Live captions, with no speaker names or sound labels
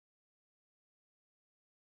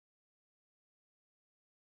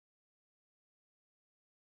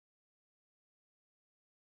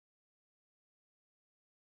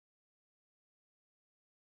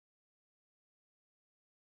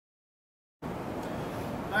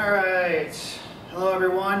All right. Hello,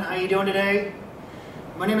 everyone. How you doing today?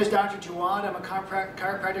 My name is Dr. Jawad. I'm a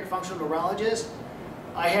chiropractic functional neurologist.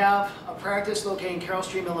 I have a practice located in Carroll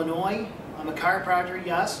Stream, Illinois. I'm a chiropractor,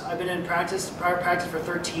 yes. I've been in private practice for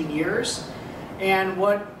 13 years. And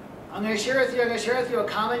what I'm going to share with you, a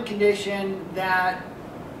common condition that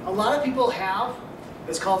a lot of people have.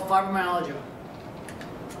 It's called fibromyalgia.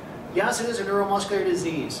 Yes, it is a neuromuscular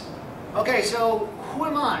disease. Okay, so who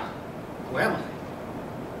am I? Who am I?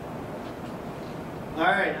 All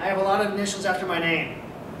right, I have a lot of initials after my name.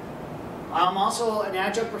 I'm also an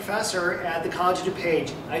adjunct professor at the College of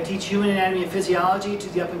DuPage. I teach Human Anatomy and Physiology to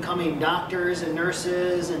the up-and-coming doctors and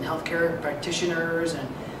nurses and healthcare practitioners, and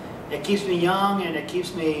it keeps me young and it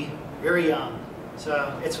keeps me very young.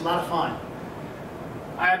 So it's a lot of fun.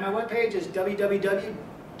 My webpage is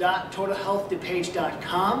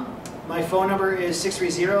www.totalhealthdupage.com. My phone number is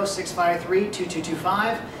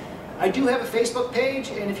 630-653-2225. I do have a Facebook page,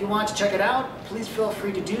 and if you want to check it out, please feel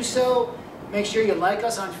free to do so. Make sure you like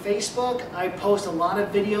us on Facebook. I post a lot of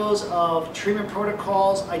videos of treatment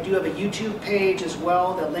protocols. I do have a YouTube page as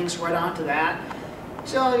well that links right onto that.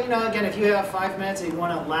 So, again, if you have 5 minutes and you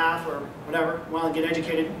want to laugh or whatever, want to get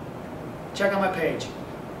educated, check out my page.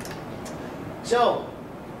 So,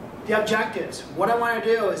 the objectives. What I want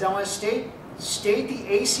to do is I want to state the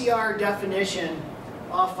ACR definition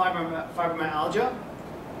of fibromyalgia.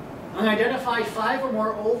 I'm going to identify 5 or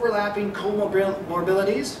more overlapping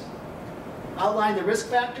comorbidities, outline the risk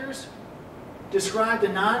factors, describe the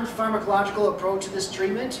non-pharmacological approach to this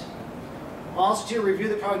treatment, also to review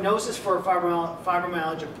the prognosis for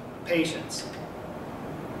fibromyalgia patients.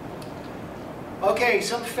 Okay,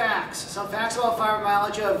 some facts about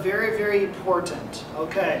fibromyalgia, very, very important.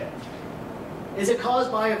 Okay, is it caused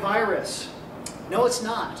by a virus? No, it's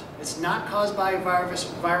not. It's not caused by a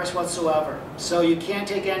virus whatsoever. So you can't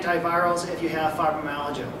take antivirals if you have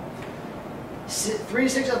fibromyalgia. 3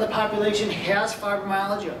 to 6% of the population has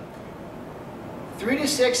fibromyalgia. 3 to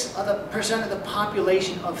 6% of the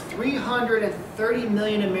population of 330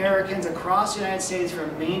 million Americans across the United States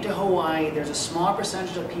from Maine to Hawaii, there's a small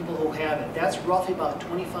percentage of people who have it. That's roughly about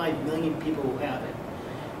 25 million people who have it.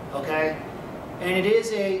 Okay? And it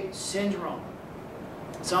is a syndrome.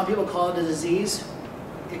 Some people call it a disease.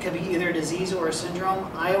 It could be either a disease or a syndrome.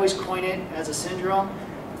 I always coin it as a syndrome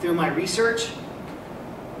through my research.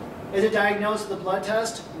 Is it diagnosed with a blood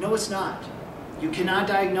test? No, it's not. You cannot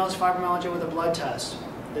diagnose fibromyalgia with a blood test.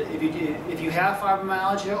 If you have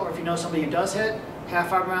fibromyalgia, or if you know somebody who does have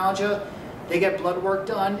fibromyalgia, they get blood work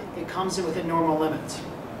done. It comes in within normal limits.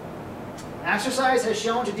 Exercise has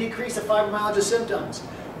shown to decrease the fibromyalgia symptoms.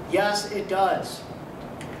 Yes, it does.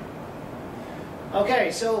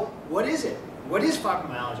 Okay, so what is it? What is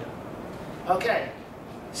fibromyalgia? Okay,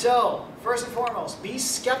 so first and foremost, be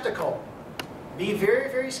skeptical. Be very,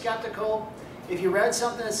 very skeptical. If you read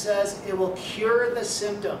something that says it will cure the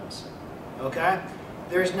symptoms, okay?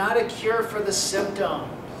 There's not a cure for the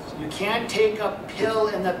symptoms. You can't take a pill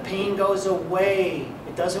and the pain goes away.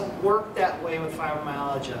 It doesn't work that way with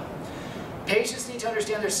fibromyalgia. Patients need to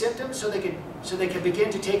understand their symptoms so they can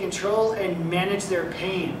begin to take control and manage their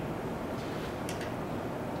pain.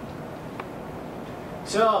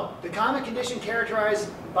 So, the common condition characterized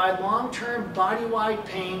by long-term body-wide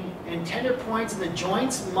pain and tender points in the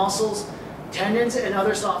joints, muscles, tendons, and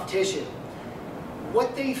other soft tissue.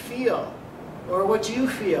 What they feel, or what you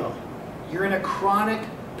feel, you're in a chronic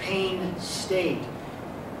pain state.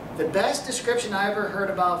 The best description I ever heard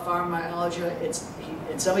about fibromyalgia,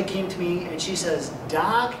 and somebody came to me and she says,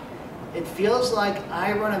 "Doc, it feels like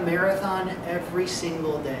I run a marathon every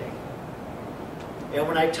single day." And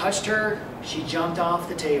when I touched her, she jumped off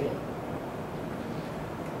the table.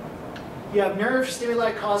 You have nerve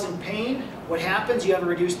stimuli causing pain. What happens? You have a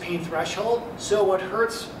reduced pain threshold. So what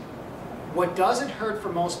doesn't hurt for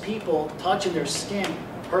most people, touching their skin,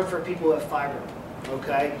 hurt for people who have fibro.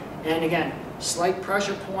 Okay? And again, slight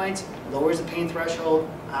pressure points lowers the pain threshold.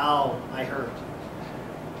 Ow, I hurt.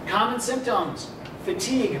 Common symptoms: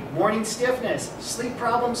 fatigue, morning stiffness, sleep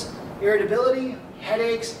problems, irritability,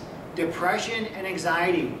 headaches, depression, and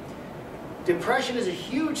anxiety. Depression is a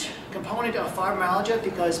huge component of fibromyalgia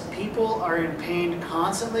because people are in pain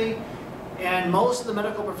constantly, and most of the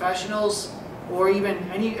medical professionals, or even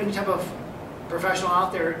any type of professional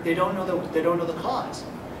out there, they don't know the cause.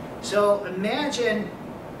 So imagine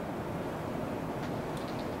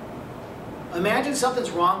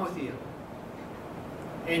something's wrong with you,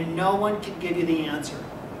 and no one can give you the answer.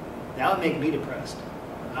 That would make me depressed.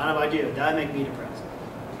 I don't know about you. That would make me depressed.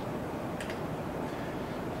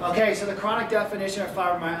 Okay, so the chronic definition of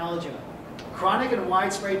fibromyalgia. chronic and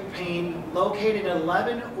widespread pain located in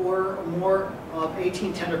 11 or more of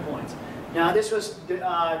 18 tender points. Now this was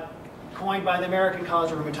coined by the American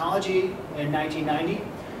College of Rheumatology in 1990.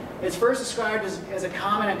 It's first described as a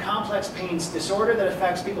common and complex pain disorder that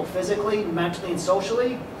affects people physically, mentally, and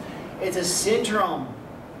socially. It's a syndrome.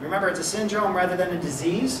 Remember, it's a syndrome rather than a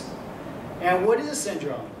disease. And what is a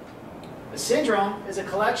syndrome? A syndrome is a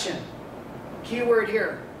collection, key word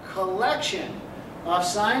here, collection of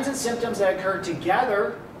signs and symptoms that occur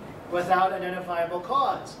together without identifiable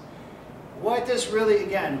cause. What this really,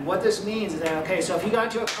 again, what this means is that, okay, so if you got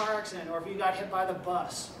into a car accident, or if you got hit by the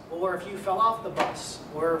bus, or if you fell off the bus,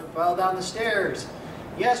 or fell down the stairs,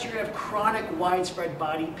 yes, you're going to have chronic, widespread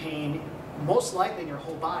body pain, most likely in your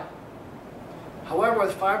whole body. However,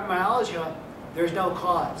 with fibromyalgia, there's no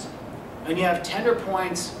cause. And you have tender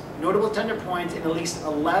points, notable tender points in at least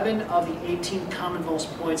 11 of the 18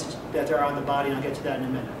 commonmost points that there are on the body, and I'll get to that in a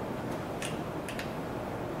minute.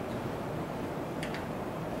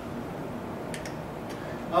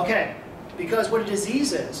 Okay, because what a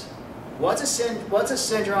disease is, what's a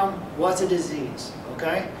syndrome, what's a disease,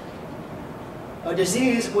 okay? A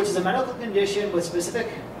disease, which is a medical condition with specific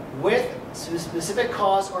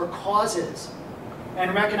cause or causes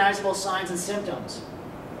and recognizable signs and symptoms.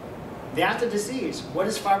 That's a disease. What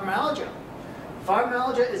is fibromyalgia?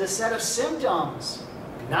 Fibromyalgia is a set of symptoms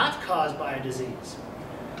not caused by a disease.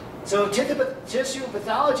 So tissue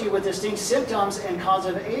pathology with distinct symptoms and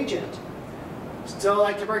causative agent. So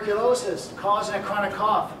like tuberculosis, causing a chronic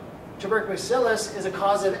cough. Tuberculosis is a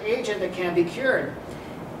causative agent that can be cured.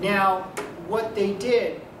 Now, what they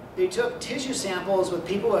did, they took tissue samples with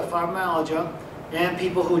people with fibromyalgia and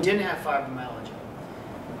people who didn't have fibromyalgia.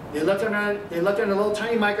 They looked under a little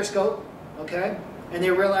tiny microscope, okay, and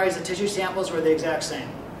they realized the tissue samples were the exact same.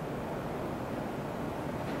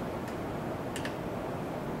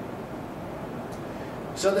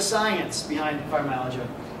 So the science behind fibromyalgia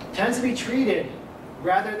tends to be treated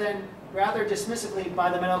rather dismissively by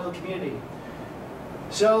the medical community.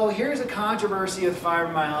 So here's a controversy with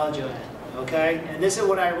fibromyalgia, okay? And this is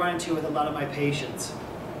what I run into with a lot of my patients.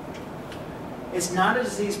 It's not a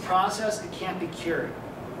disease process, it can't be cured.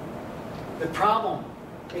 The problem,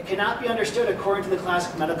 it cannot be understood according to the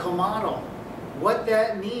classic medical model. What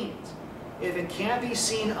that means, if it can't be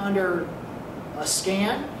seen under a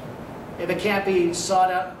scan, if it can't be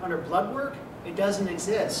sought out under blood work, it doesn't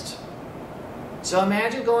exist. So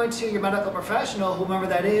imagine going to your medical professional, whomever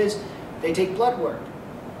that is, they take blood work.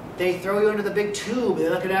 They throw you under the big tube, they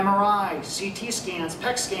look at MRI, CT scans,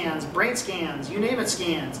 PET scans, brain scans, you name it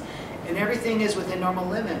scans, and everything is within normal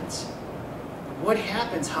limits. What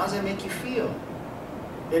happens? How does that make you feel?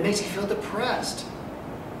 It makes you feel depressed,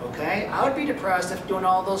 okay? I would be depressed if doing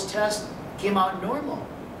all those tests came out normal.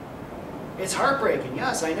 It's heartbreaking,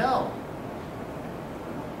 yes, I know.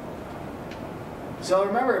 So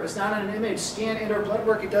remember, if it's not on an image, scan, and/or blood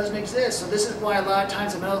work, it doesn't exist. So this is why a lot of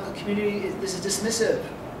times the medical community, this is dismissive.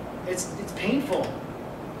 It's painful.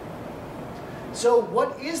 So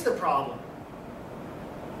what is the problem?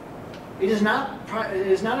 It is not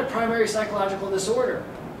a primary psychological disorder.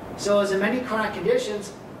 So as in many chronic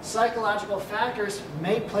conditions, psychological factors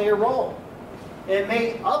may play a role. It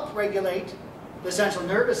may upregulate the central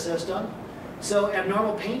nervous system, so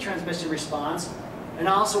abnormal pain transmission response, and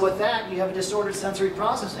also with that, you have disordered sensory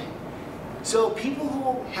processing. So people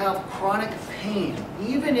who have chronic pain,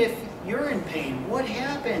 even if you're in pain, what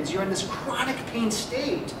happens? You're in this chronic pain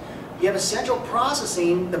state. You have a central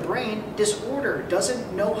processing, the brain, disorder,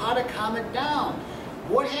 doesn't know how to calm it down.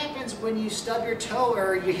 What happens when you stub your toe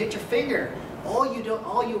or you hit your finger? All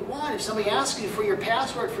you want, if somebody asks you for your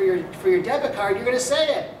password for your debit card, you're going to say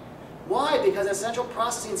it. Why? Because the central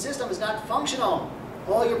processing system is not functional.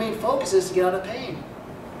 All your main focus is to get out of pain.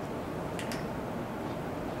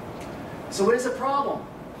 So what is the problem?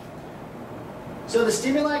 So the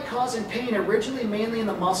stimuli causing pain are originally mainly in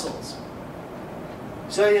the muscles.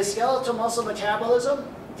 So you have skeletal muscle metabolism,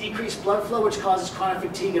 decreased blood flow, which causes chronic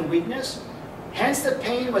fatigue and weakness. Hence the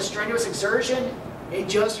pain with strenuous exertion, it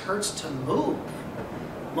just hurts to move.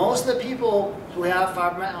 Most of the people who have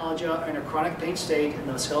fibromyalgia are in a chronic pain state in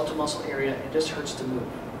the skeletal muscle area, it just hurts to move.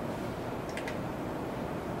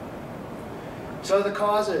 So the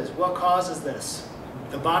causes, what causes this?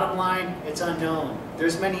 The bottom line, it's unknown.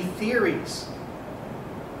 There's many theories,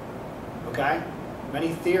 okay? Many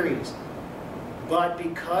theories. But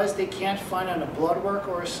because they can't find on a blood work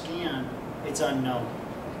or a scan, it's unknown.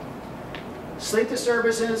 Sleep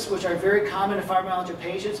disturbances, which are very common in fibromyalgia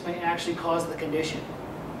patients, may actually cause the condition.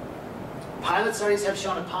 Pilot studies have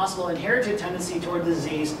shown a possible inherited tendency toward the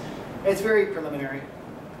disease. It's very preliminary.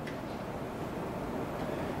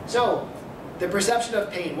 So, The perception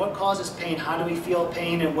of pain. What causes pain? How do we feel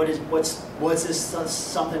pain? And what's this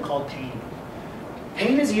something called pain?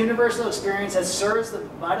 Pain is a universal experience that serves the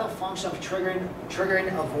vital function of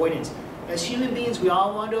triggering avoidance. As human beings, we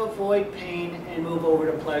all want to avoid pain and move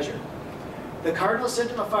over to pleasure. The cardinal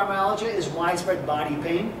symptom of fibromyalgia is widespread body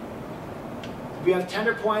pain. We have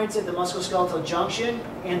tender points at the musculoskeletal junction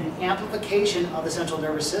and the amplification of the central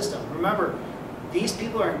nervous system. Remember, these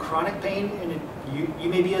people are in chronic pain, and you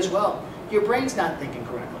may be as well. Your brain's not thinking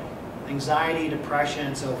correctly. Anxiety, depression,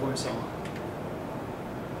 and so forth and so on.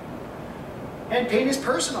 And pain is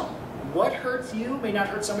personal. What hurts you may not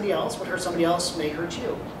hurt somebody else. What hurts somebody else may hurt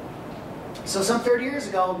you. So some 30 years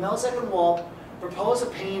ago, Melzek and Wolf proposed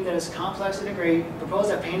that pain is a complex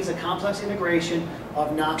integration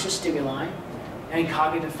of noxious stimuli and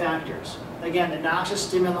cognitive factors. Again, the noxious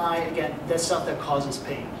stimuli, again, that's stuff that causes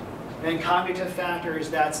pain. And cognitive factors,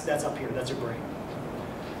 that's up here, that's your brain.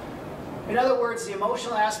 In other words, the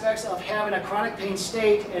emotional aspects of having a chronic pain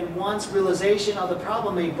state and one's realization of the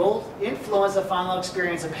problem may both influence the final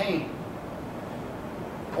experience of pain.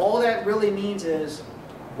 All that really means is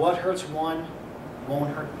what hurts one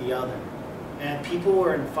won't hurt the other. And people who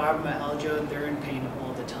are in fibromyalgia, they're in pain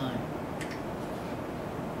all the time.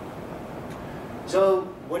 So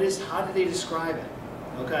how do they describe it?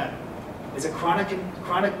 Okay. It's a chronic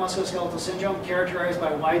musculoskeletal syndrome characterized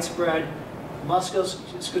by widespread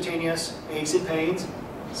musculocutaneous aches and pains,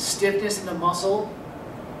 stiffness in the muscle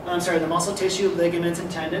tissue, ligaments,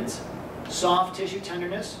 and tendons, soft tissue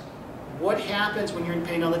tenderness. What happens when you're in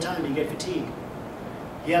pain all the time? You get fatigue.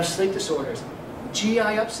 You have sleep disorders, GI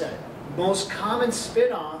upset. Most common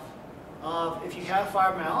spin-off of if you have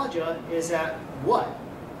fibromyalgia is that what?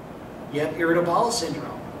 You have irritable bowel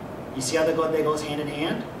syndrome. You see how that goes hand in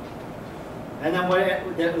hand? And then what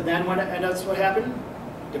happened?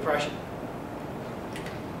 Depression.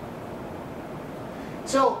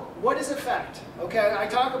 So what is effect? Okay, I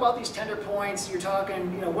talk about these tender points. You're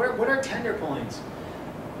talking, what are tender points?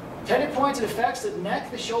 Tender points, it affects the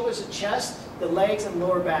neck, the shoulders, the chest, the legs, and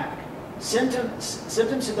lower back. Symptoms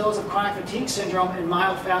to those of chronic fatigue syndrome and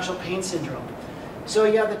myofascial pain syndrome. So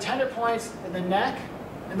you have the tender points in the neck,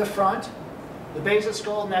 in the front, the base of the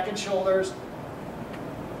skull, neck and shoulders,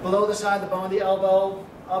 below the side of the bone of the elbow,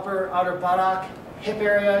 upper outer buttock, hip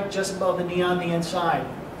area, just above the knee on the inside.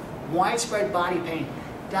 Widespread body pain.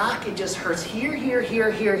 Doc, it just hurts here, here, here,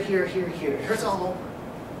 here, here, here, here. It hurts all over.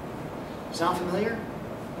 Sound familiar?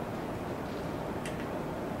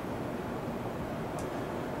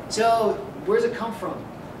 So, where does it come from?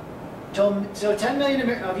 So 10 million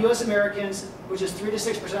of US Americans, which is 3 to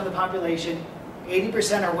 6% of the population,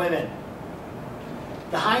 80% are women.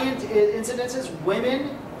 The high incidences,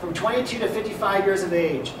 women from 22 to 55 years of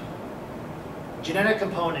age. Genetic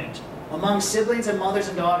component. Among siblings and mothers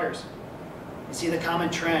and daughters, you see the common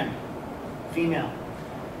trend, female.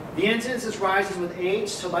 The incidence rises with age,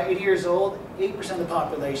 so by 80 years old, 8% of the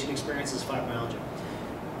population experiences fibromyalgia.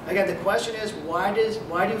 Again, the question is, why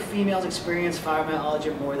do females experience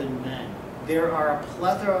fibromyalgia more than men? There are a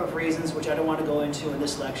plethora of reasons, which I don't want to go into in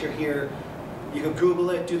this lecture here. You can Google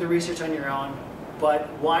it, do the research on your own, but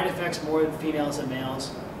why it affects more females than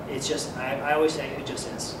males, it's just, I always say it just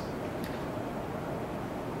is.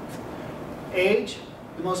 Age,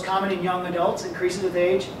 the most common in young adults, increases with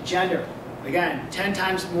age. Gender, again, 10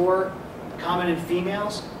 times more common in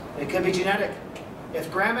females. It could be genetic.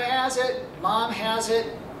 If grandma has it, mom has it,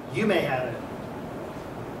 you may have it.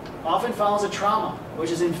 Often follows a trauma,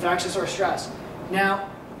 which is infectious or stress. Now,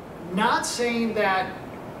 not saying that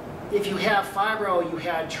if you have fibro, you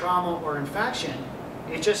had trauma or infection.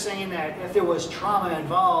 It's just saying that if there was trauma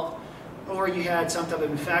involved or you had some type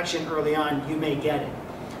of infection early on, you may get it.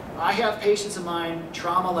 I have patients of mine,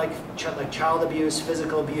 trauma like child abuse,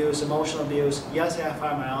 physical abuse, emotional abuse. Yes, I have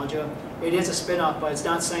fibromyalgia. It is a spin-off, but it's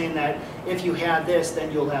not saying that if you have this,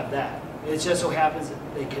 then you'll have that. It just so happens that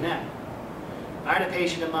they connect. I had a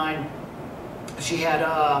patient of mine, she had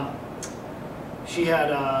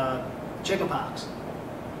chickenpox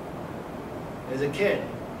as a kid.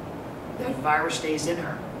 That virus stays in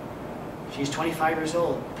her. She's 25 years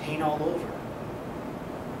old, pain all over.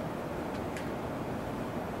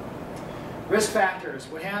 Risk factors,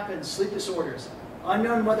 what happens, sleep disorders.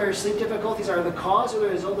 Unknown whether sleep difficulties are the cause or the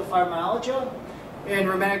result of fibromyalgia. And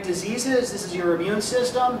rheumatic diseases, this is your immune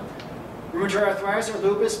system. Rheumatoid arthritis or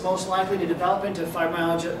lupus, most likely to develop into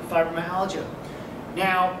fibromyalgia.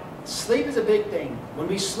 Now, sleep is a big thing. When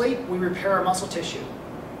we sleep, we repair our muscle tissue.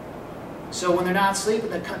 So when they're not sleeping,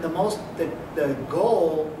 the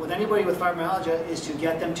goal with anybody with fibromyalgia is to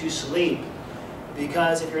get them to sleep.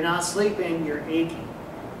 Because if you're not sleeping, you're aching.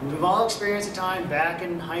 We've all experienced a time back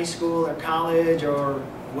in high school or college or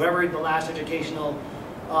wherever the last educational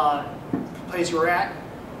place you were at,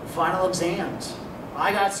 final exams.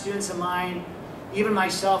 I got students of mine, even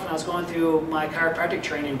myself, when I was going through my chiropractic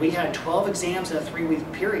training, we had 12 exams in a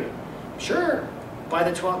 3-week period. Sure, by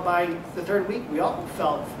the 3rd week, we all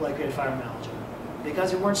felt like we had fibromyalgia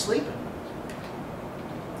because we weren't sleeping.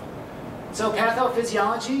 So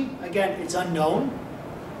pathophysiology, again, it's unknown.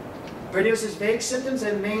 Produces vague symptoms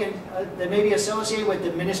that may be associated with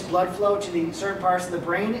diminished blood flow to the certain parts of the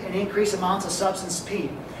brain and increased amounts of substance P.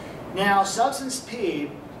 Now, substance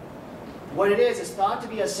P, what it is thought to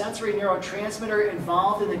be a sensory neurotransmitter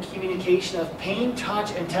involved in the communication of pain,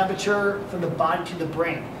 touch, and temperature from the body to the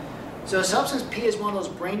brain. So substance P is one of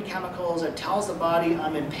those brain chemicals that tells the body,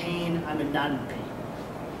 I'm in pain, I'm not in pain.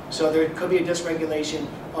 So there could be a dysregulation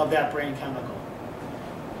of that brain chemical,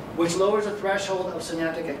 which lowers the threshold of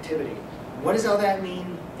synaptic activity. What does all that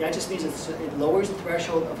mean? That just means it lowers the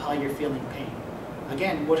threshold of how you're feeling pain.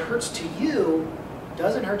 Again, what hurts to you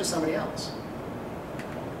doesn't hurt to somebody else.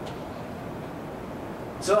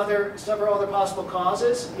 So several other possible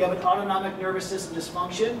causes. You have an autonomic nervous system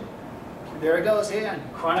dysfunction. There it goes again.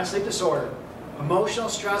 Chronic sleep disorder, emotional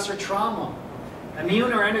stress or trauma,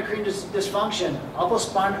 immune or endocrine dysfunction, upper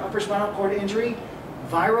spinal cord injury,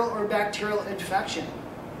 viral or bacterial infection.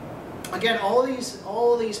 Again, all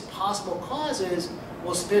these possible causes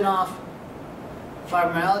will spin off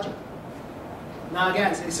fibromyalgia. Now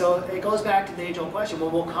again, so it goes back to the age-old question, well,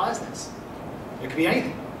 what will cause this? It could be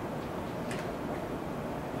anything.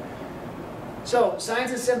 So,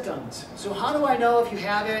 signs and symptoms. So how do I know if you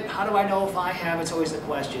have it? How do I know if I have it? It's always the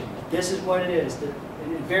question. This is what it is. It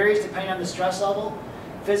varies depending on the stress level,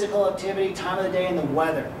 physical activity, time of the day, and the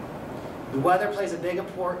weather. The weather plays a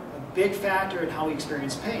big factor in how we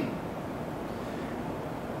experience pain.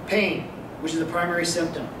 Pain, which is the primary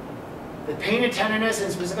symptom. The pain and tenderness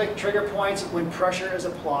and specific trigger points when pressure is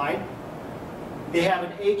applied. They have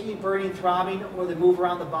an aching, burning, throbbing, or they move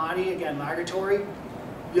around the body, again, migratory.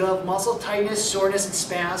 You'll have muscle tightness, soreness, and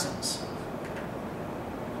spasms.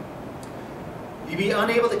 You'll be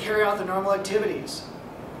unable to carry out the normal activities.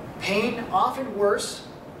 Pain, often worse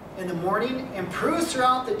in the morning, improves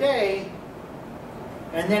throughout the day,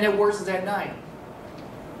 and then it worsens at night.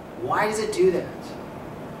 Why does it do that?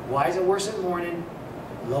 Why is it worse in the morning,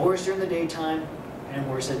 lowers during the daytime, and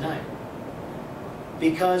worse at night?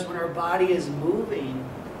 Because when our body is moving,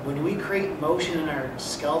 when we create motion in our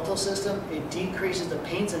skeletal system, it decreases the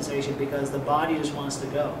pain sensation because the body just wants to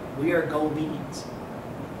go. We are go beings.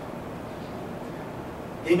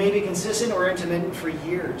 They may be consistent or intermittent for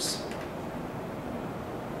years.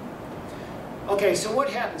 Okay, so what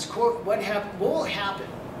happens? What will happen?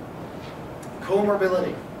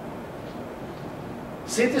 Comorbidity.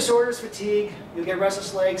 Sleep disorders, fatigue, you'll get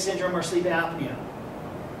restless leg syndrome or sleep apnea.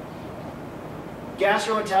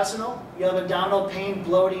 Gastrointestinal, you'll have abdominal pain,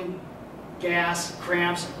 bloating, gas,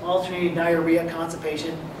 cramps, alternating diarrhea,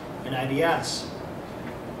 constipation, and IBS.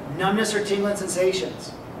 Numbness or tingling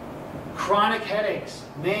sensations. Chronic headaches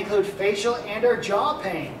may include facial and or jaw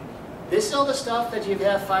pain. This is all the stuff that you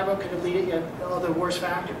have fibro could lead to other worse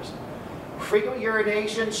factors. Frequent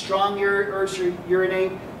urination, strong urge to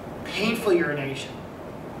urinate, painful urination.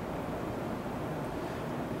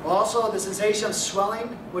 Also, the sensation of swelling,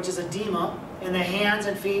 which is edema, in the hands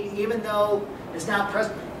and feet, even though it's not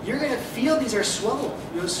present, you're going to feel these are swollen.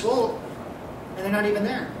 You're swollen, and they're not even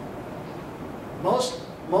there.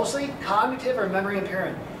 Mostly cognitive or memory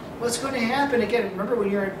impairment. What's going to happen, again, remember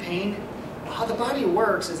when you're in pain, how the body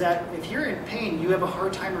works is that if you're in pain, you have a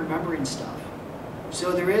hard time remembering stuff.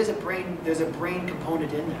 So there's a brain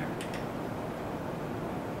component in there.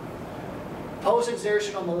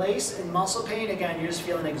 Post-exertional malaise and muscle pain, again, you're just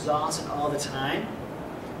feeling exhausted all the time.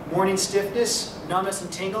 Morning stiffness, numbness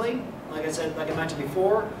and tingling, like I mentioned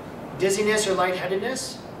before. Dizziness or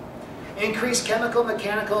lightheadedness. Increased chemical,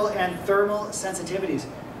 mechanical, and thermal sensitivities.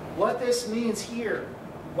 What this means here,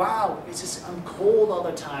 wow, it's just I'm cold all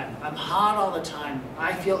the time. I'm hot all the time.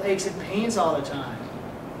 I feel aches and pains all the time.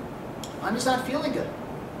 I'm just not feeling good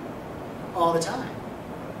all the time.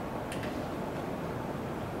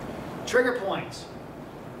 Trigger points.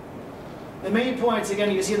 The main points, again,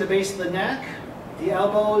 you can see in the base of the neck, the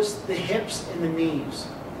elbows, the hips, and the knees.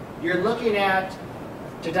 You're looking at,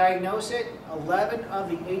 to diagnose it, 11 of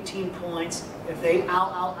the 18 points. If they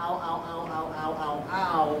ow,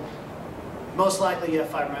 most likely you have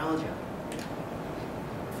fibromyalgia.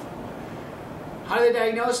 How do they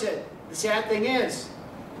diagnose it? The sad thing is,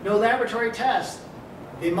 no laboratory test.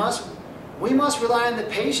 We must rely on the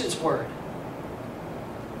patient's word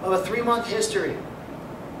of a 3-month history.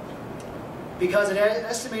 because it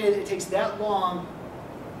estimated it takes that long,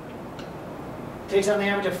 it takes on the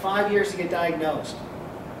average of 5 years to get diagnosed.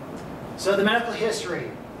 So the medical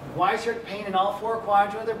history, widespread pain in all 4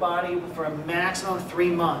 quadrants of their body for a maximum of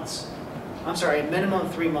 3 months. I'm sorry, a minimum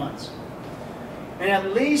of 3 months. And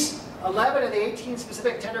at least 11 of the 18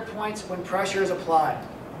 specific tender points when pressure is applied.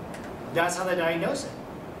 That's how they diagnose it.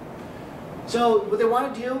 So what they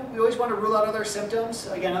want to do, we always want to rule out other symptoms,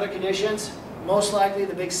 again, other conditions. Most likely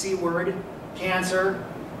the big C word, cancer,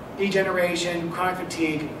 degeneration, chronic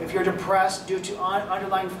fatigue. If you're depressed due to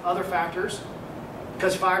underlying other factors,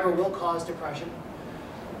 because fibro will cause depression.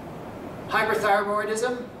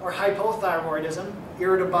 Hyperthyroidism or hypothyroidism,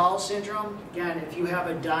 irritable bowel syndrome. Again, if you have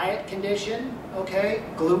a diet condition, okay,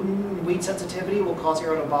 gluten, wheat sensitivity will cause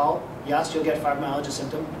irritable bowel. Yes, you'll get fibromyalgia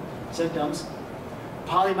symptoms.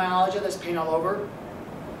 Polymyalgia, that's pain all over.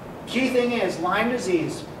 Key thing is Lyme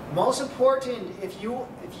disease. Most important, if you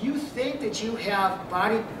think that you have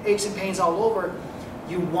body aches and pains all over,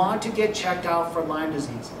 you want to get checked out for Lyme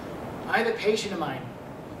disease. I have a patient of mine,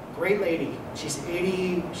 great lady. She's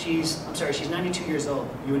 92 years old.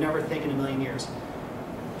 You would never think in a million years.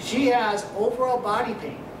 She has overall body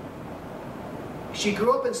pain. She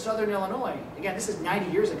grew up in Southern Illinois. Again, this is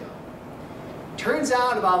 90 years ago. Turns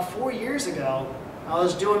out about 4 years ago, I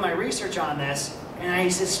was doing my research on this, and I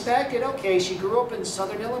suspected, okay, she grew up in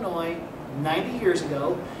Southern Illinois 90 years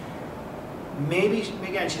ago. Maybe,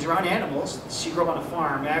 again, she's around animals. She grew up on a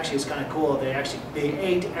farm. Actually, it's kind of cool. They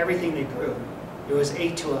ate everything they grew. It was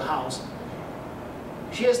ate to a house.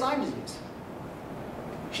 She has Lyme disease.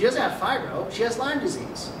 She doesn't have fibro. She has Lyme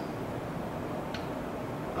disease.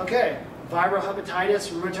 Okay, viral hepatitis,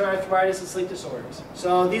 rheumatoid arthritis, and sleep disorders.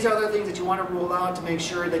 So these are other things that you want to rule out to make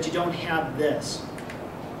sure that you don't have this.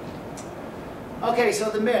 Okay, so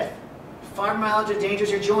the myth. Fibromyalgia dangers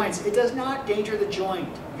your joints. It does not danger the joint.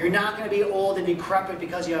 You're not going to be old and decrepit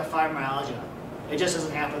because you have fibromyalgia. It just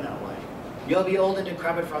doesn't happen that way. You'll be old and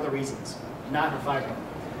decrepit for other reasons, not for fibro.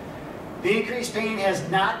 The increased pain has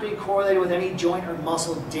not been correlated with any joint or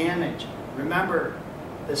muscle damage. Remember,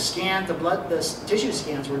 the tissue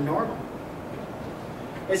scans were normal.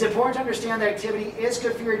 It's important to understand that activity is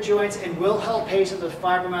good for your joints and will help patients with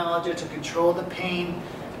fibromyalgia to control the pain.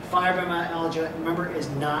 Fibromyalgia, remember, is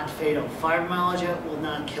not fatal. Fibromyalgia will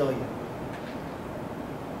not kill you.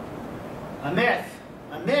 A myth.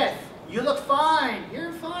 A myth. You look fine.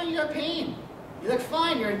 You're fine. You have pain. You look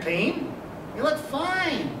fine. You're in pain. You look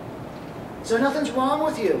fine. So nothing's wrong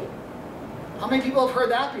with you. How many people have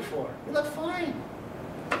heard that before? You look fine.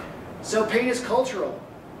 So pain is cultural.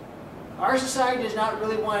 Our society does not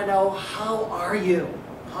really want to know, how are you?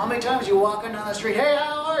 How many times you walk down the street, hey,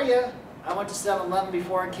 how are you? I went to 7-Eleven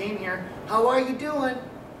before I came here. How are you doing?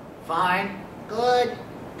 Fine. Good.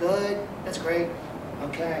 Good. That's great.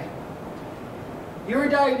 Okay. You were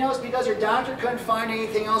diagnosed because your doctor couldn't find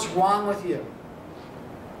anything else wrong with you.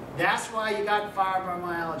 That's why you got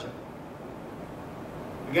fibromyalgia.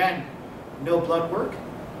 Again, no blood work,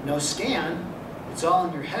 no scan. It's all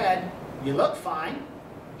in your head. You look fine.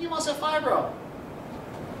 You must have fibro.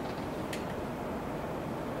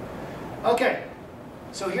 Okay.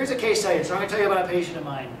 So here's a case study. So I'm going to tell you about a patient of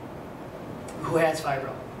mine who has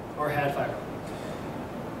fibro, or had fibro.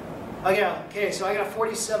 Okay, so I got a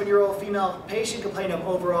 47-year-old female patient complaining of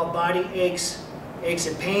overall body aches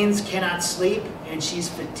and pains, cannot sleep, and she's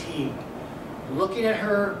fatigued. Looking at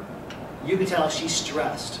her, you can tell she's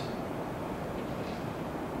stressed.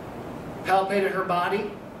 Palpated her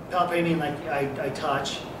body. Palpate mean like I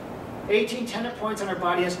touch. 18 tendon points on her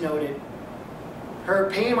body as noted.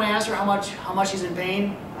 Her pain, when I asked her how much she's in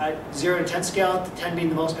pain, 0 to 10 scale, 10 being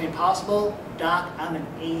the most pain possible. Doc, I'm an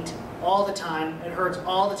 8 all the time. It hurts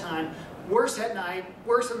all the time. Worse at night,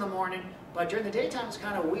 worse in the morning. But during the daytime, it's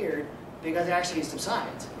kind of weird because it actually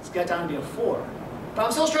subsides. It's got down to be a 4. But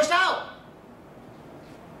I'm still stressed out.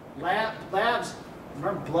 Labs,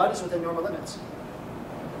 remember, blood is within normal limits.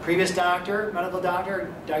 Previous doctor, medical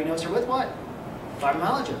doctor, diagnosed her with what?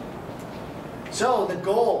 Fibromyalgia. So the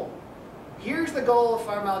goal. Here's the goal of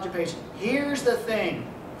fibromyalgia patient. Here's the thing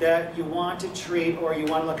that you want to treat or you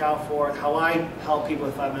want to look out for, how I help people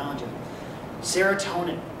with fibromyalgia.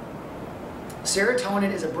 Serotonin.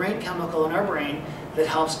 Serotonin is a brain chemical in our brain that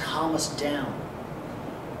helps calm us down.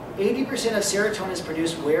 80% of serotonin is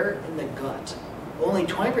produced where? In the gut. Only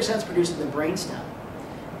 20% is produced in the brainstem.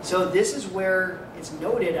 So this is where it's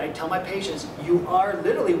noted, I tell my patients, you are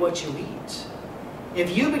literally what you eat.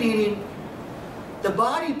 If you've been eating, the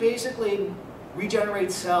body basically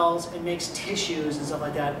regenerates cells and makes tissues and stuff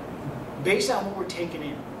like that based on what we're taking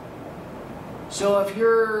in. So if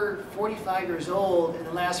you're 45 years old, in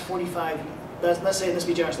the last 45 let's say, let's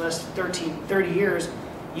be generous, the last 30 years,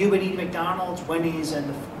 you've been eating McDonald's, Wendy's,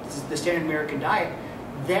 and the standard American diet.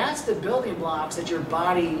 That's the building blocks that your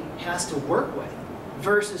body has to work with,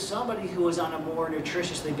 versus somebody who is on a more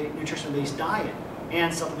nutrition-based diet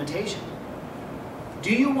and supplementation.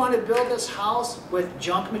 Do you want to build this house with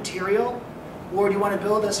junk material, or do you want to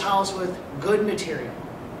build this house with good material?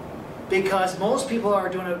 Because most people are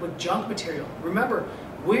doing it with junk material. Remember,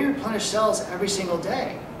 we replenish cells every single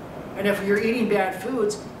day. And if you're eating bad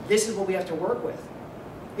foods, this is what we have to work with.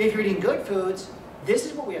 If you're eating good foods, this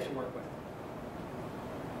is what we have to work with.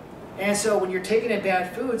 And so when you're taking in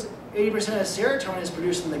bad foods, 80% of serotonin is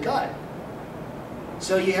produced in the gut.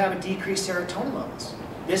 So you have a decreased serotonin levels.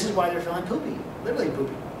 This is why they're feeling poopy, literally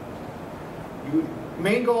poopy.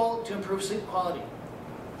 Main goal, to improve sleep quality.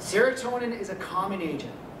 Serotonin is a calming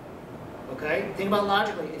agent. Okay? Think about it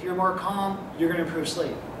logically. If you're more calm, you're going to improve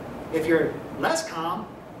sleep. If you're less calm,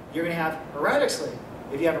 you're going to have erratic sleep.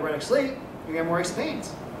 If you have erratic sleep, you're going to have more aches and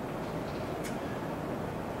pains.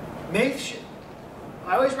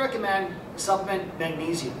 I always recommend supplement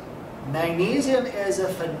magnesium. Magnesium is a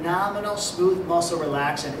phenomenal smooth muscle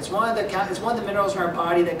relaxant. It's one of the minerals in our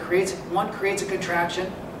body that creates a contraction,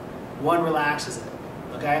 one relaxes it.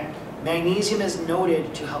 Okay? Magnesium is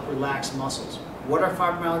noted to help relax muscles. What are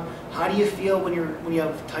fibromyalgia? How do you feel when you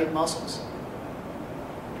have tight muscles?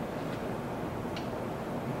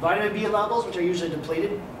 Vitamin B levels, which are usually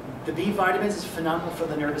depleted. The B vitamins is phenomenal for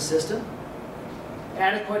the nervous system.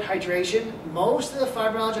 Adequate hydration. Most of the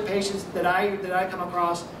fibromyalgia patients that I come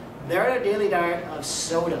across, they're on a daily diet of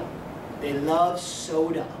soda. They love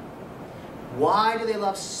soda. Why do they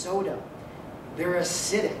love soda? They're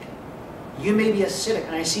acidic. You may be acidic,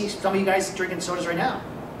 and I see some of you guys drinking sodas right now,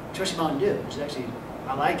 especially Mountain Dew, which is actually,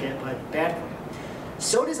 I like it, but bad for you.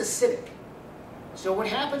 Soda is acidic. So what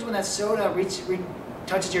happens when that soda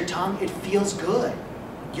touches your tongue? It feels good.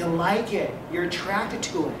 You like it. You're attracted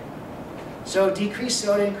to it. So decrease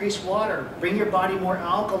soda, increase water. Bring your body more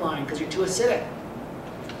alkaline because you're too acidic.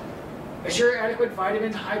 Assure adequate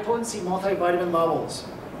vitamins, high potency multivitamin levels.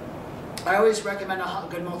 I always recommend a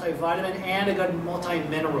good multivitamin and a good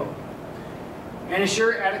multi-mineral. And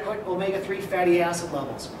assure adequate omega-3 fatty acid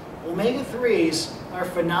levels. Omega-3s are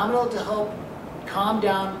phenomenal to help calm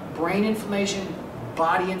down brain inflammation,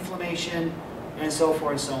 body inflammation, and so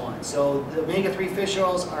forth and so on. So the omega-3 fish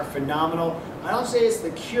oils are phenomenal. I don't say it's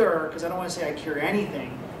the cure, because I don't want to say I cure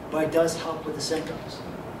anything, but it does help with the symptoms.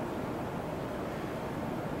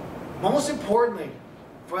 Most importantly,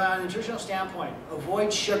 from a nutritional standpoint,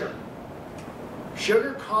 avoid sugar.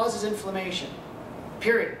 Sugar causes inflammation,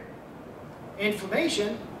 period.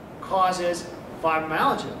 Inflammation causes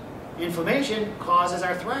fibromyalgia. Inflammation causes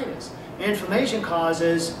arthritis. Inflammation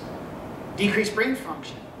causes decreased brain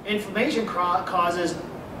function. Inflammation causes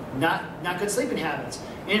not good sleeping habits.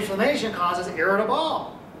 Inflammation causes irritable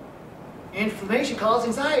bowel. Inflammation causes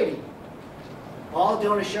anxiety. All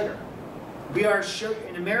due to sugar. We are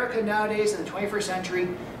in America nowadays, in the 21st century,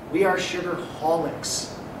 we are sugarholics.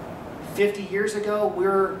 50 years ago, what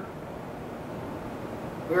were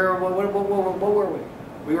we?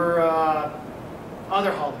 We were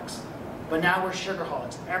other holics, but now we're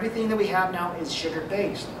sugarholics. Everything that we have now is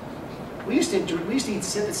sugar-based. We used to eat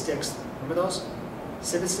Civet sticks. Remember those?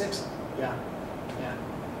 Civet sticks? Yeah.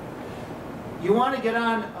 You want to get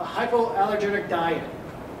on a hypoallergenic diet,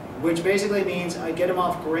 which basically means I get them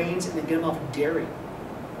off grains and then get them off dairy.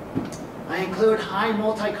 I include high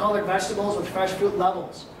multicolored vegetables with fresh fruit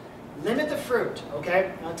levels. Limit the fruit,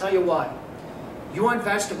 okay? I'll tell you why. You want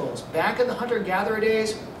vegetables. Back in the hunter-gatherer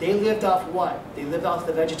days, they lived off what? They lived off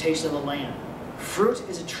the vegetation of the land. Fruit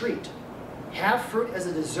is a treat. Have fruit as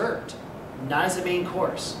a dessert, not as a main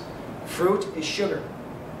course. Fruit is sugar.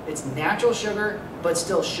 It's natural sugar, but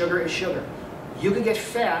still sugar is sugar. You can get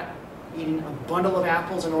fat eating a bundle of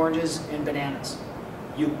apples and oranges and bananas.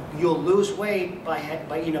 You'll lose weight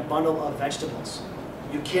by eating a bundle of vegetables.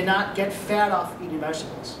 You cannot get fat off eating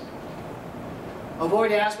vegetables.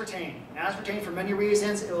 Avoid aspartame. Aspartame, for many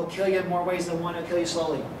reasons, it will kill you in more ways than one. It'll kill you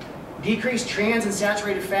slowly. Decrease trans and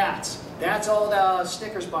saturated fats. That's all the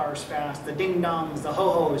Snickers bars fats, the ding dongs, the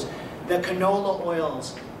ho-hos, the canola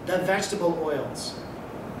oils, the vegetable oils.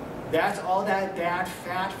 That's all that bad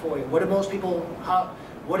fat for you. What do most people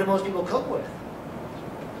cook with?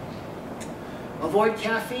 Avoid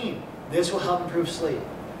caffeine. This will help improve sleep.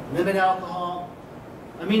 Limit alcohol.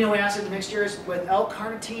 Amino acid mixtures with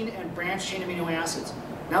L-carnitine and branched-chain amino acids.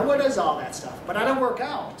 Now, what is all that stuff? But I don't work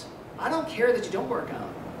out. I don't care that you don't work out.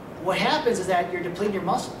 What happens is that you're depleting your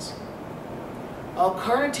muscles.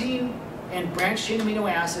 L-carnitine and branched-chain amino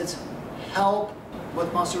acids help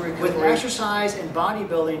with muscle recovery. With exercise and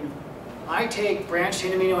bodybuilding, I take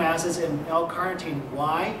branched-chain amino acids and L-carnitine.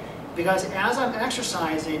 Why? Because as I'm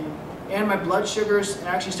exercising and my blood sugars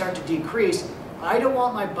actually start to decrease, I don't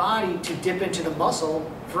want my body to dip into the muscle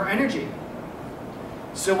for energy.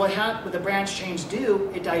 So what the branched chains do,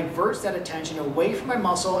 it diverts that attention away from my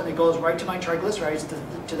muscle and it goes right to my triglycerides,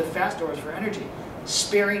 to the fat stores for energy,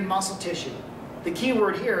 sparing muscle tissue. The key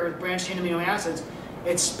word here with branched chain amino acids,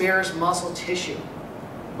 it spares muscle tissue.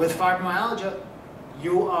 With fibromyalgia,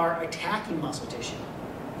 you are attacking muscle tissue.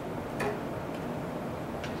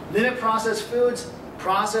 Limit processed foods.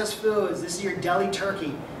 Processed foods, this is your deli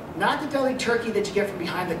turkey. Not the deli turkey that you get from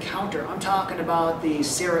behind the counter. I'm talking about the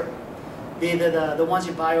syrup, the ones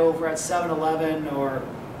you buy over at 7-Eleven, or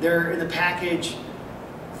they're in the package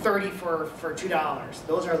 30 for $2.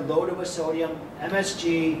 Those are loaded with sodium,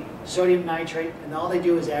 MSG, sodium nitrate, and all they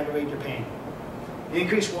do is aggravate your pain.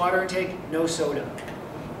 Increase water intake, no soda.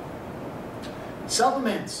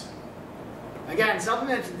 Supplements. Again,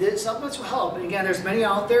 supplements will help. And again, there's many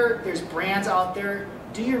out there. There's brands out there.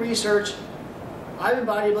 Do your research. I've been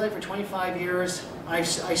bodybuilding for 25 years. I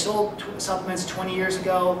sold supplements 20 years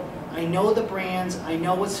ago. I know the brands. I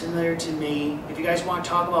know what's familiar to me. If you guys want to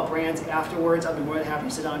talk about brands afterwards, I'll be more than happy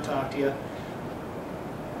to sit down and talk to you.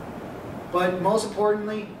 But most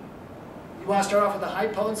importantly, you want to start off with a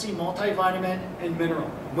high-potency multivitamin and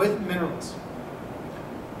mineral, with minerals.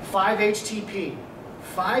 5-HTP.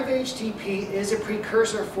 5-HTP is a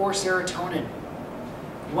precursor for serotonin.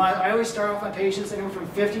 I always start off my patients anywhere from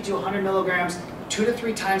 50 to 100 milligrams 2 to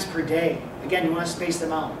 3 times per day. Again, you want to space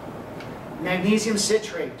them out. Magnesium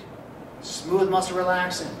citrate, smooth muscle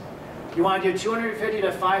relaxant. You want to do 250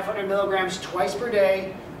 to 500 milligrams twice per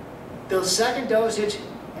day. The second dosage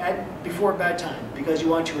before bedtime, because you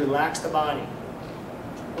want to relax the body.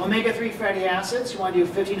 Omega-3 fatty acids, you want to do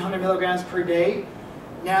 1,500 milligrams per day.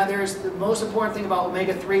 Now there's the most important thing about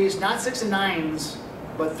omega-3s, not 6 and 9s,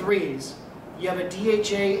 but 3s. You have a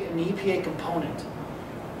DHA and EPA component.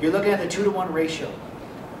 You're looking at the 2-to-1 ratio.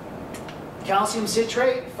 Calcium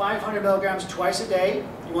citrate, 500 milligrams twice a day.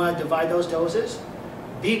 You want to divide those doses.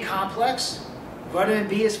 B complex, vitamin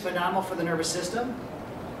B is phenomenal for the nervous system.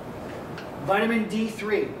 Vitamin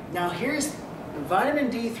D3. Now here's vitamin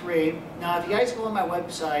D3. Now if you guys go on my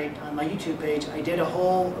website, on my YouTube page, I did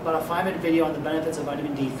about a 5-minute video on the benefits of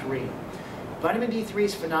vitamin D3. Vitamin D3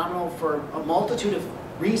 is phenomenal for a multitude of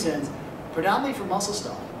reasons, predominantly for muscle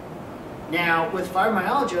stuff. Now with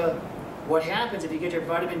fibromyalgia, what happens if you get your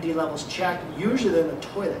vitamin D levels checked, usually they're in the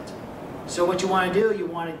toilet. So what you want to do, you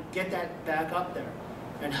want to get that back up there.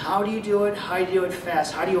 And how do you do it? How do you do it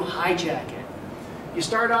fast? How do you hijack it? You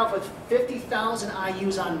start off with 50,000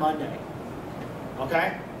 IUs on Monday,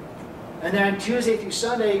 okay? And then Tuesday through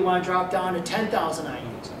Sunday, you want to drop down to 10,000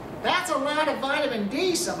 IUs. That's a lot of vitamin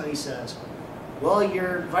D, somebody says. Well,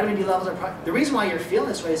 your vitamin D levels are the reason why you're feeling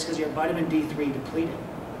this way is because your vitamin D3 depleted.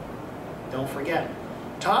 Don't forget.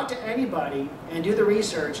 Talk to anybody and do the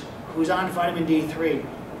research who's on vitamin D3.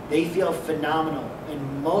 They feel phenomenal,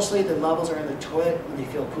 and mostly the levels are in the toilet when they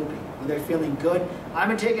feel poopy. When they're feeling good. I've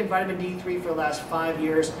been taking vitamin D3 for the last 5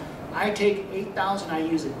 years. I take 8,000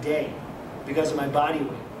 IUs a day because of my body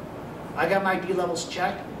weight. I got my D levels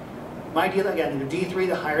checked. My D, again, the D3,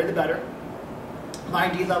 the higher the better. My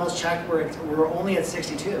D levels checked, we're only at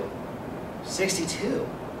 62. 62.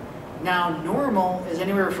 Now normal is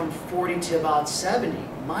anywhere from 40 to about 70.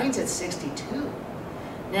 Mine's at 62.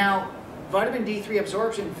 Now vitamin D3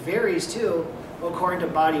 absorption varies too according to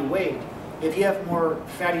body weight. If you have more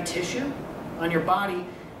fatty tissue on your body,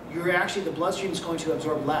 the bloodstream is going to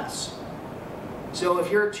absorb less. So if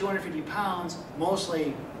you're 250 pounds,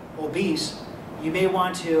 mostly obese, you may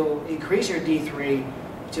want to increase your D3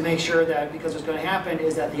 to make sure that, because what's going to happen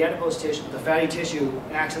is that the adipose tissue, the fatty tissue,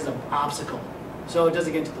 acts as an obstacle. So it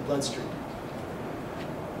doesn't get into the bloodstream.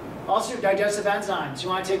 Also, digestive enzymes. You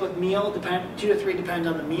want to take with meal, 2 to 3 depends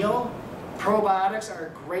on the meal. Probiotics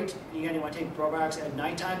are great. Again, you want to take probiotics at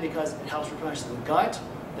nighttime because it helps replenish the gut.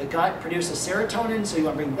 The gut produces serotonin, so you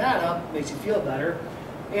want to bring that up, makes you feel better.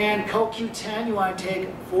 And CoQ10, you want to take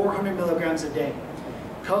 400 milligrams a day.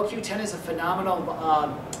 CoQ10 is a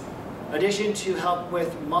phenomenal addition to help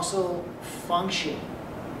with muscle function.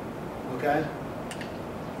 Okay?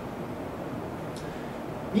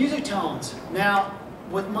 Music tones. Now,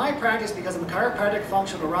 with my practice, because I'm a chiropractic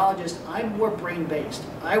functional neurologist, I'm more brain-based.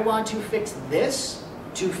 I want to fix this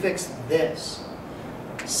to fix this.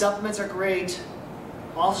 Supplements are great.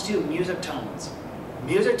 Also do music tones.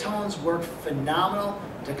 Music tones work phenomenal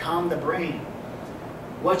to calm the brain.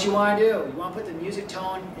 What you want to do, you want to put the music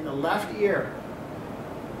tone in the left ear.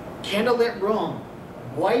 Candlelit room,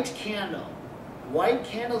 white candle. White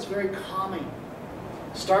candle is very calming.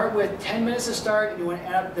 Start with 10 minutes to start, and you want to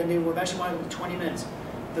add up, then you eventually want to do 20 minutes.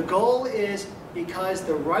 The goal is, because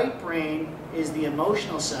the right brain is the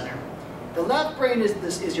emotional center, the left brain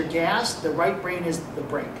is your gas, the right brain is the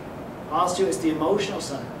brake. Also, it's the emotional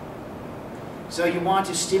center. So you want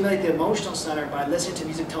to stimulate the emotional center by listening to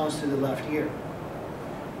music tones through the left ear.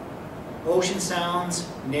 Ocean sounds,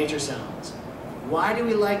 nature sounds. Why do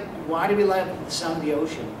we like the sound of the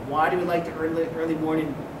ocean? Why do we like the early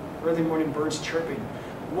morning birds chirping?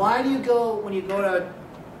 Why do you go, when you go to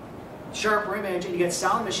Sharper Image and you get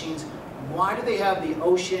sound machines, why do they have the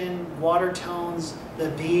ocean, water tones, the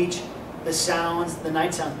beach, the sounds, the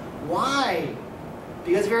night sounds? Why?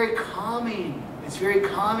 Because it's very calming. It's very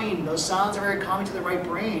calming. Those sounds are very calming to the right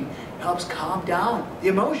brain. It helps calm down the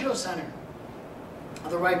emotional center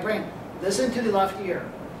of the right brain. Listen to the left ear.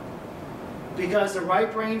 Because the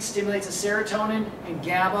right brain stimulates the serotonin and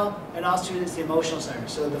GABA, and also stimulates the emotional center.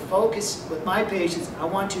 So the focus with my patients, I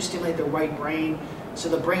want to stimulate the right brain, so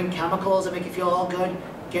the brain chemicals that make you feel all good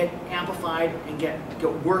get amplified and get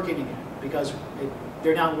working again. Because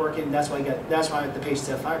they're not working. That's why the patients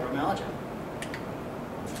have fibromyalgia.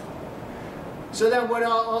 So then, what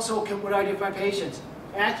I do for my patients?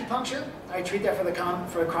 Acupuncture. I treat that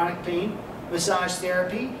for chronic pain. Massage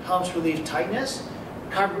therapy helps relieve tightness.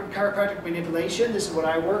 Chiropractic manipulation, this is what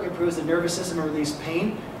I work, improves the nervous system and relieves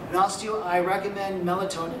pain. And also, I recommend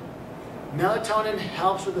melatonin. Melatonin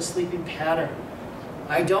helps with the sleeping pattern.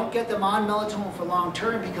 I don't get them on melatonin for long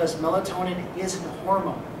term because melatonin isn't a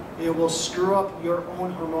hormone. It will screw up your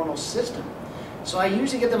own hormonal system. So I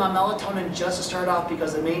usually get them on melatonin just to start off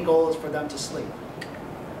because the main goal is for them to sleep.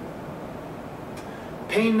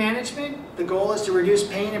 Pain management, the goal is to reduce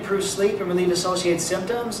pain, improve sleep, and relieve associated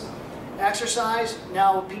symptoms. Exercise,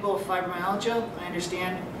 now people with fibromyalgia, I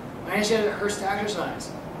understand it hurts to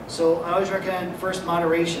exercise. So I always recommend first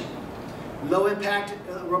moderation. Low impact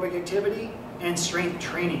aerobic activity and strength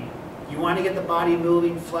training. You want to get the body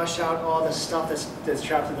moving, flush out all the stuff that's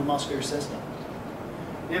trapped in the muscular system.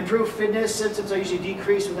 Improved fitness, symptoms are usually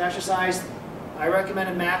decreased with exercise. I recommend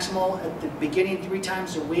a maximal at the beginning 3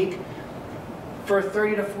 times a week for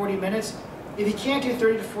 30 to 40 minutes. If you can't do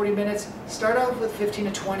 30 to 40 minutes, start out with 15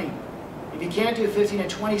 to 20. If you can't do 15 to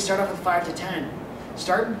 20, start off with 5 to 10.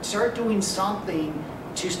 Start doing something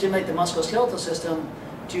to stimulate the musculoskeletal system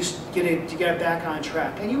to get it back on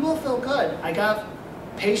track. And you will feel good. I got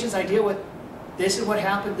patients I deal with, this is what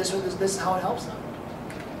happened, this is how it helps them.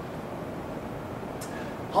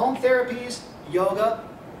 Home therapies, yoga.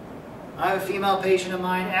 I have a female patient of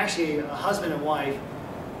mine, actually a husband and wife.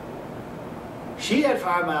 She had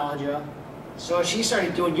fibromyalgia, so she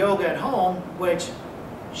started doing yoga at home, which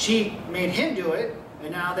she made him do it,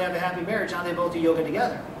 and now they have a happy marriage. Now they both do yoga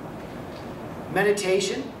together.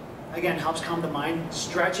 Meditation, again, helps calm the mind.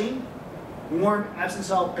 Stretching, warm Epsom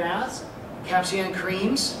salt baths, capsaicin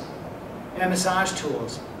creams, and massage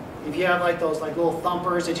tools. If you have like those little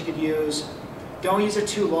thumpers that you could use, don't use it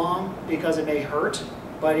too long because it may hurt.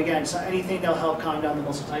 But again, so anything that'll help calm down the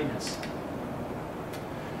muscle tightness.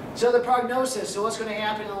 So the prognosis, so what's going to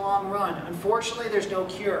happen in the long run? Unfortunately, there's no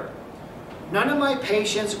cure. None of my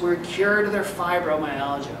patients were cured of their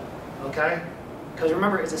fibromyalgia, okay? Because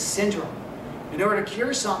remember, it's a syndrome. In order to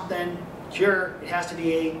cure something, it has to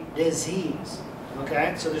be a disease,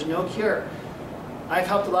 okay? So there's no cure. I've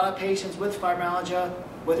helped a lot of patients with fibromyalgia,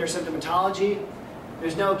 with their symptomatology.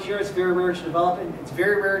 There's no cure. It's very rare to develop. It's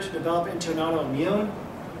very rare to develop into an autoimmune.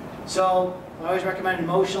 So I always recommend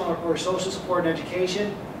emotional or social support and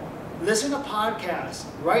education. Listen to podcasts.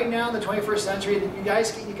 Right now in the 21st century, you guys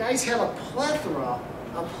have a plethora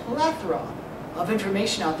of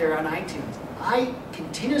information out there on iTunes. I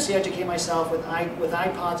continuously educate myself with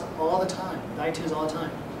iPods all the time, with iTunes all the time.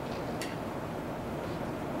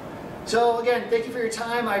 So again, thank you for your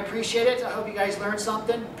time. I appreciate it. I hope you guys learned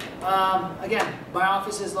something. Again, my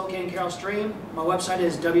office is located in Carroll Stream. My website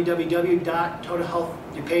is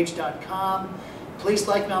www.totalhealthdupage.com. Please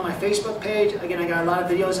like me on my Facebook page. Again, I got a lot of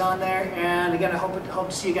videos on there. And again, I hope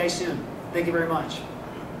to see you guys soon. Thank you very much.